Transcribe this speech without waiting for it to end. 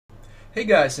Hey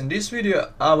guys, in this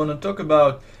video I want to talk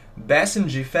about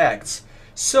Basenji facts.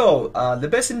 The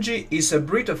Basenji is a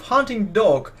breed of hunting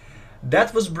dog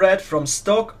that was bred from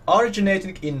stock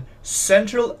originating in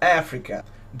Central Africa.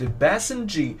 The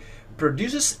Basenji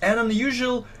produces an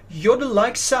unusual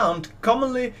yodel-like sound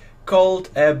commonly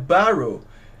called a barrow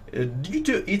due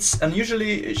to its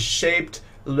unusually shaped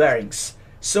larynx.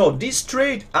 So this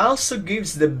trait also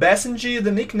gives the Basenji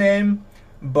the nickname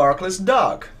barkless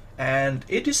dog. And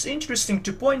it is interesting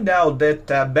to point out that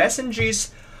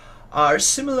Basenjis are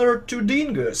similar to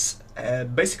dingoes.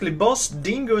 Basically, both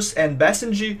dingoes and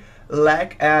Basenji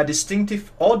lack a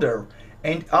distinctive odor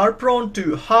and are prone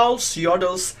to howls,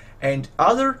 yodels, and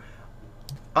other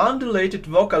undulated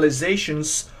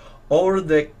vocalizations over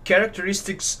the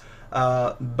characteristics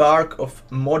bark of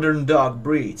modern dog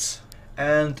breeds.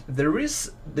 And there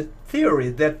is the theory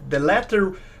that the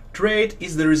latter trait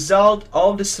is the result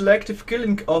of the selective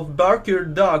killing of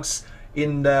bark-eared dogs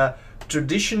in the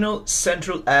traditional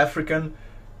Central African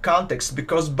context,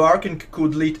 because barking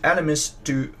could lead enemies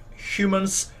to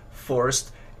humans'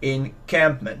 forced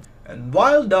encampment. And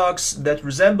wild dogs that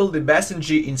resemble the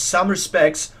Basenji in some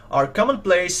respects are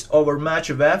commonplace over much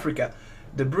of Africa.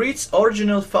 The breed's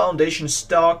original foundation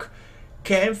stock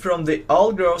came from the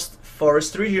old-growth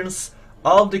forest regions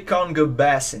of the Congo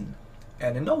Basin.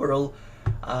 And in overall,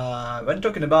 when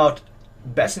talking about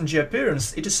Basenji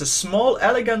appearance, it is a small,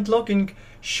 elegant-looking,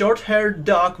 short-haired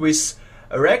dog with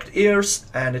erect ears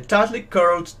and a tightly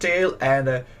curled tail and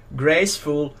a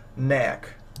graceful neck.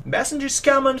 Basenjis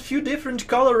come in few different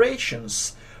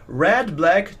colorations: red,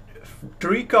 black,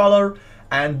 tricolor,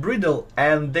 and brindle,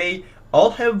 and they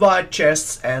all have wide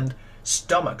chests and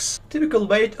stomachs. Typical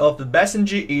weight of the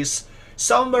Basenji is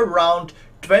somewhere around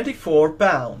 24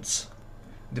 pounds.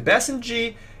 The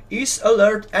Basenji is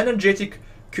alert, energetic,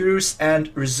 curious, and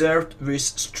reserved with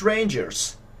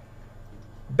strangers.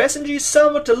 Basenji is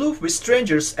somewhat aloof with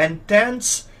strangers and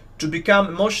tends to become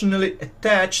emotionally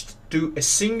attached to a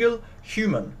single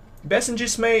human.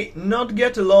 Basenjis may not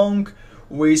get along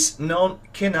with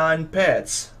non-canine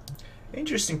pets.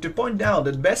 Interesting to point out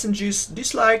that Basenjis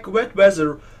dislike wet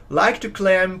weather, like to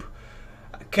climb,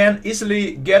 can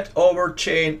easily get over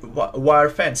chain wire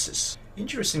fences.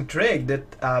 Interesting trait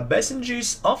that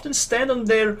Basenjis often stand on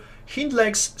their hind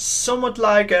legs somewhat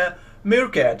like a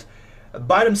meerkat,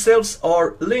 by themselves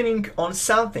or leaning on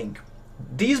something.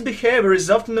 This behavior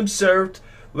is often observed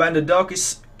when the dog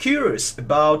is curious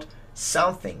about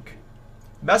something.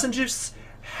 Basenjis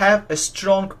have a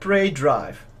strong prey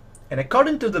drive, and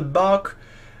according to the book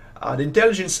The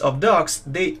Intelligence of Dogs,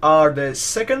 they are the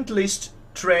second least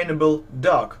trainable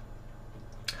dog.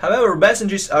 However,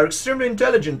 Basenjis are extremely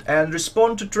intelligent and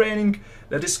respond to training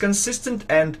that is consistent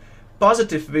and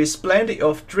positive with plenty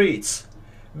of treats.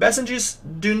 Basenjis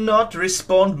do not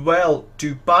respond well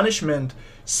to punishment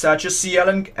such as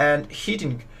yelling and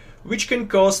hitting, which can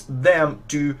cause them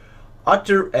to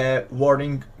utter a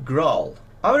warning growl.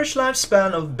 Average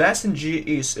lifespan of Basenji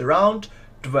is around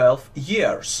 12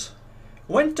 years.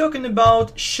 When talking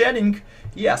about shedding,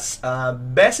 yes,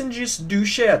 Basenjis do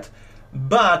shed,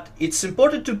 but it's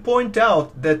important to point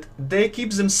out that they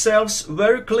keep themselves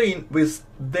very clean with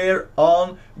their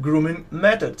own grooming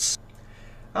methods.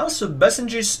 Also,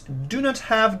 Basenjis do not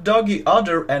have doggy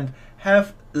odor and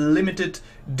have limited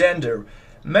dander.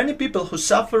 Many people who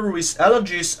suffer with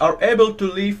allergies are able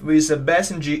to live with a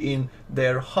Basenji in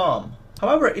their home.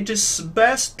 However, it is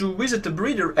best to visit a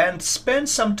breeder and spend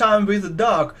some time with the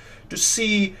dog to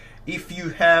see if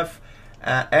you have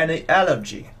any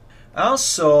allergy.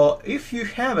 Also, if you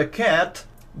have a cat,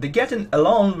 the getting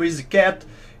along with the cat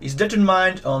is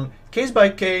determined on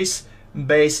case-by-case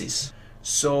basis.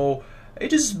 So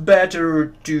it is better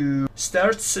to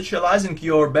start socializing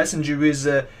your Basenji with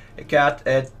a cat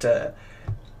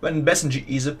when Basenji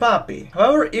is a puppy.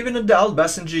 However, even adult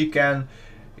Basenji can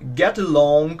get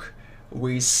along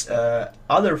with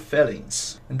other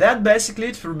felines. And that basically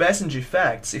it for Basenji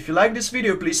facts. If you like this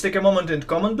video, please take a moment and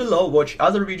comment below, watch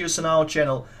other videos on our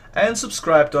channel, and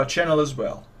subscribe to our channel as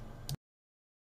well.